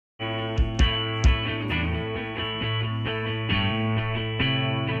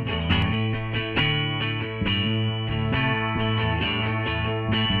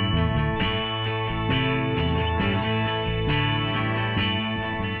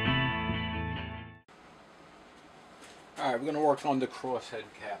Alright, we're going to work on the crosshead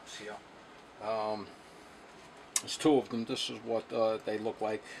caps here. There's two of them. This is what they look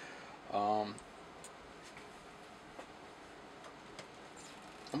like. I'm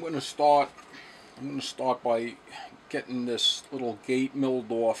going to start by getting this little gate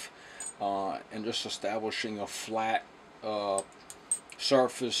milled off and just establishing a flat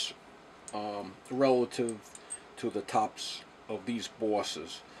surface relative to the tops of these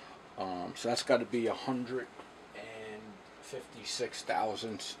bosses. So that's got to be 156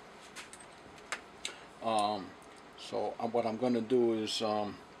 thousandths. So what I'm going to do is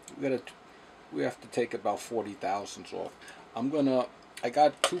we have to take about 40 thousandths off. I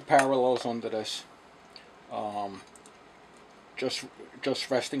got two parallels under this, just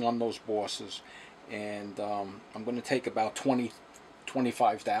resting on those bosses, and I'm going to take about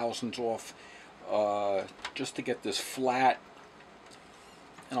 25 thousandths off just to get this flat,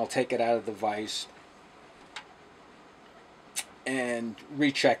 and I'll take it out of the vise and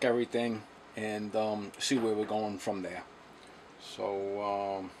recheck everything and see where we're going from there.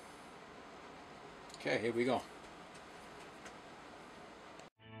 So okay, here we go.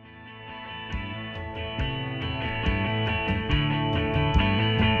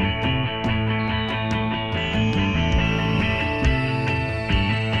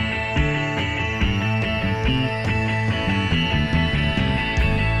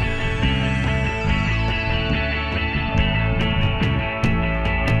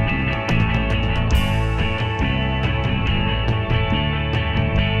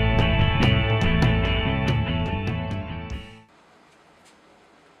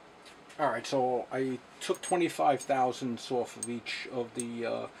 Alright, so I took 25 thousandths off of each of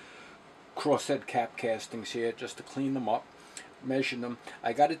the crosshead cap castings here just to clean them up, measure them.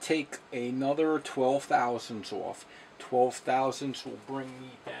 I got to take another 12 thousandths off. 12 thousandths will bring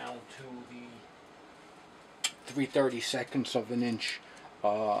me down to the 3/32 of an inch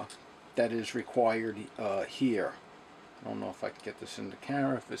that is required here. I don't know if I can get this in the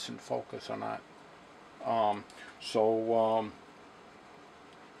camera, if it's in focus or not.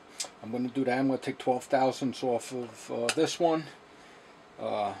 I'm going to do that. I'm going to take 12 thousandths off of this one,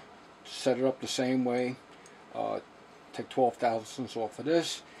 set it up the same way, take 12 thousandths off of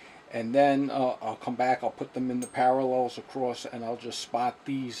this, and then I'll come back, I'll put them in the parallels across, and I'll just spot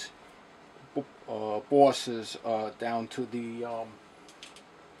these bosses down to the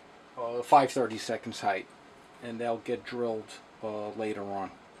 5/32 height, and they'll get drilled later on.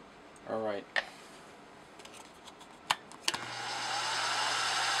 Alright.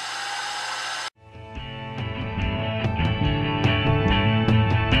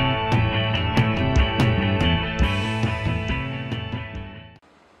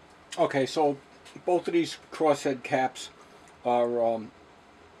 Okay, so both of these crosshead caps are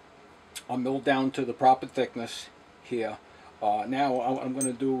milled down to the proper thickness here. Now what I'm going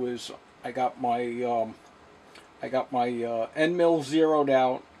to do is I got my end mill zeroed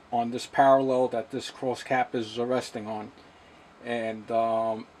out on this parallel that this cross cap is resting on, and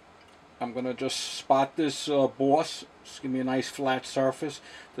I'm going to just spot this boss. Just give me a nice flat surface.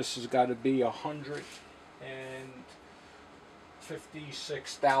 This has got to be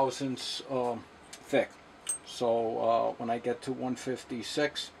 156 thousandths thick. So when I get to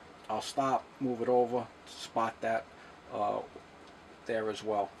 156, I'll stop, move it over, spot that there as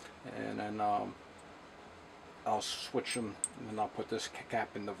well, and then I'll switch them, and then I'll put this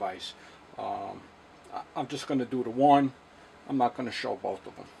cap in the vise. I'm just going to do the one. I'm not going to show both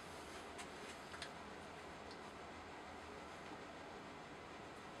of them.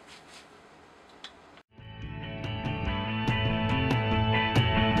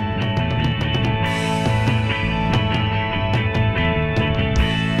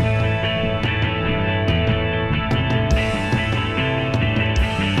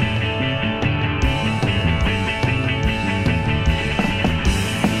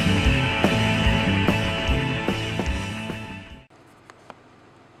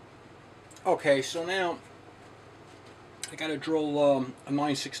 Okay, so now I got to drill a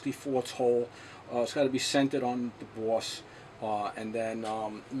 9/64 hole. It's got to be centered on the boss, and then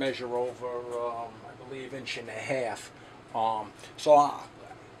measure over, I believe, 1.5 inches. So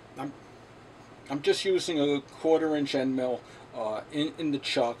I'm just using a 1/4 inch end mill in the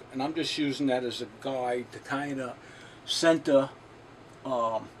chuck, and I'm just using that as a guide to kind of center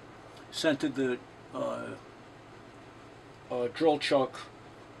the drill chuck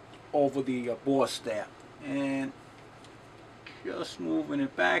over the boss there, and just moving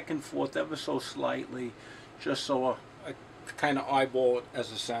it back and forth ever so slightly, just so I kind of eyeball it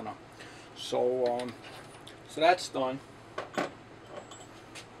as a center. So so that's done.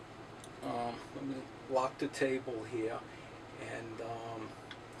 Let me lock the table here, and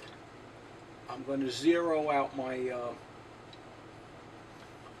I'm going to zero out my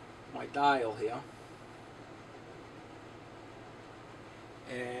my dial here,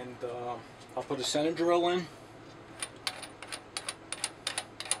 and I'll put a center drill in.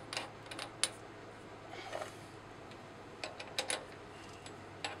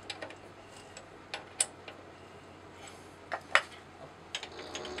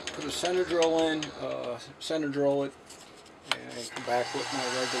 Put a center drill in, center drill it, and come back with my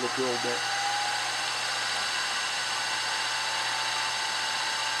regular drill bit.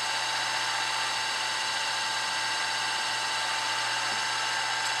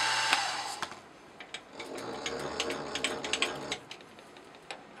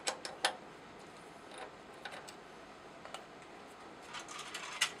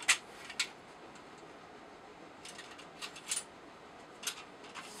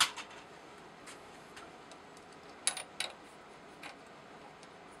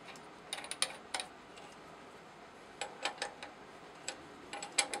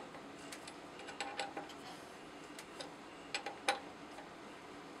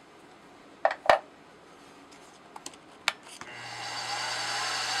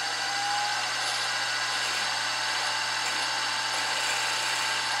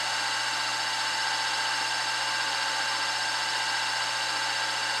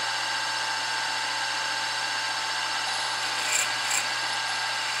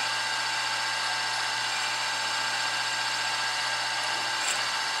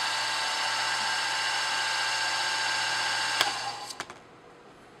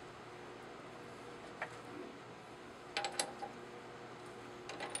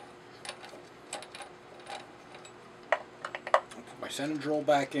 My center drill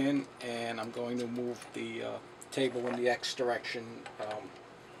back in, and I'm going to move the table in the X direction, 1.5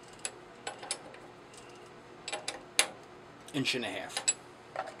 inches.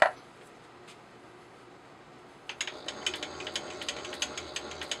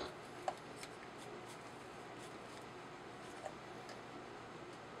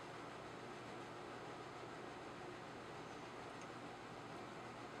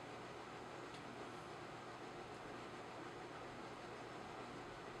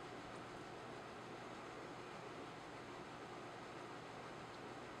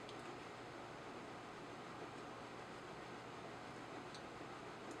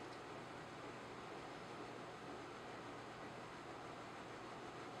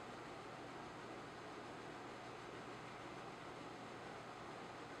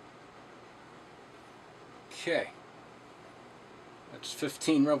 Okay, that's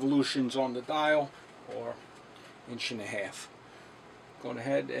 15 revolutions on the dial, or 1.5 inches. Going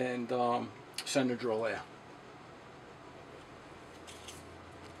ahead and center drill there.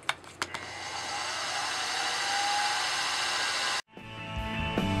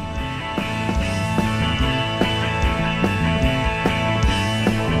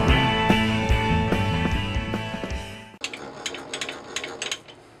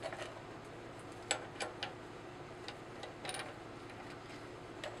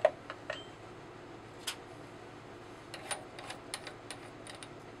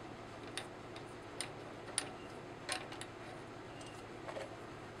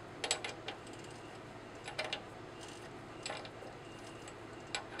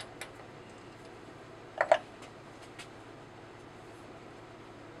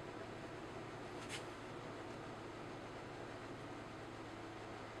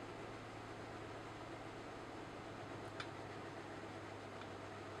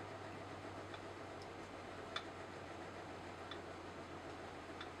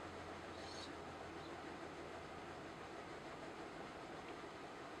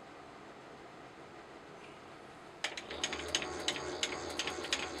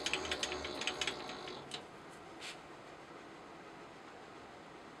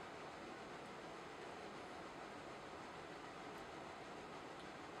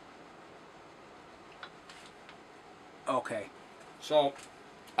 Okay, so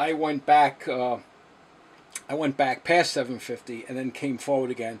I went back past 750 and then came forward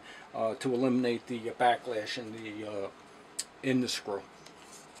again to eliminate the backlash in the screw.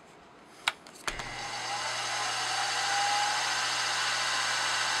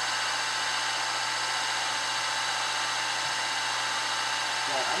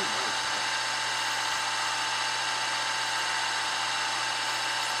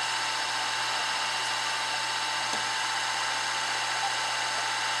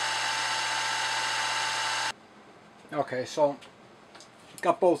 Okay, so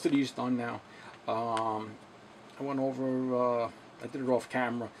got both of these done now. I went over, I did it off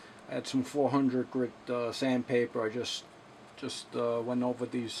camera. Add some 400 grit sandpaper. I just went over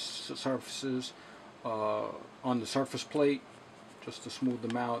these surfaces on the surface plate just to smooth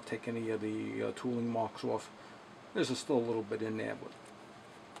them out, take any of the tooling marks off. There's still a little bit in there, but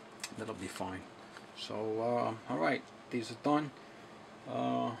that'll be fine. So alright, these are done.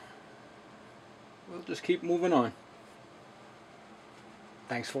 We'll just keep moving on.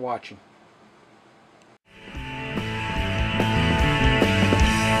 Thanks for watching.